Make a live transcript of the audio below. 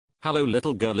Hello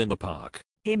little girl in the park.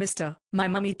 Hey mister, my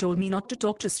mummy told me not to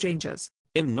talk to strangers.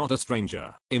 I'm not a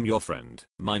stranger, I'm your friend.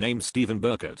 My name's Stephen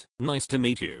Birkett, nice to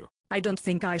meet you. I don't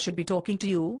think I should be talking to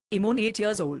you, I'm only 8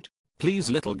 years old. Please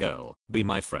little girl, be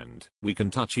my friend. We can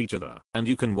touch each other, and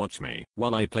you can watch me,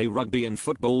 while I play rugby and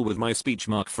football with my speech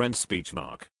mark friend speech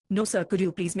mark. No sir, could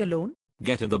you please me alone?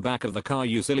 Get in the back of the car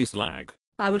you silly slag.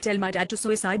 I will tell my dad to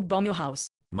suicide bomb your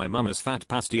house. My mama's fat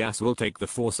pasty ass will take the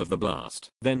force of the blast.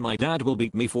 Then my dad will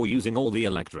beat me for using all the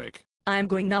electric. I am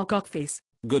going now cockface.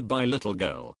 Goodbye little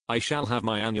girl, I shall have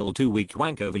my annual 2-week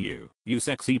wank over you, you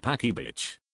sexy packy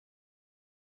bitch.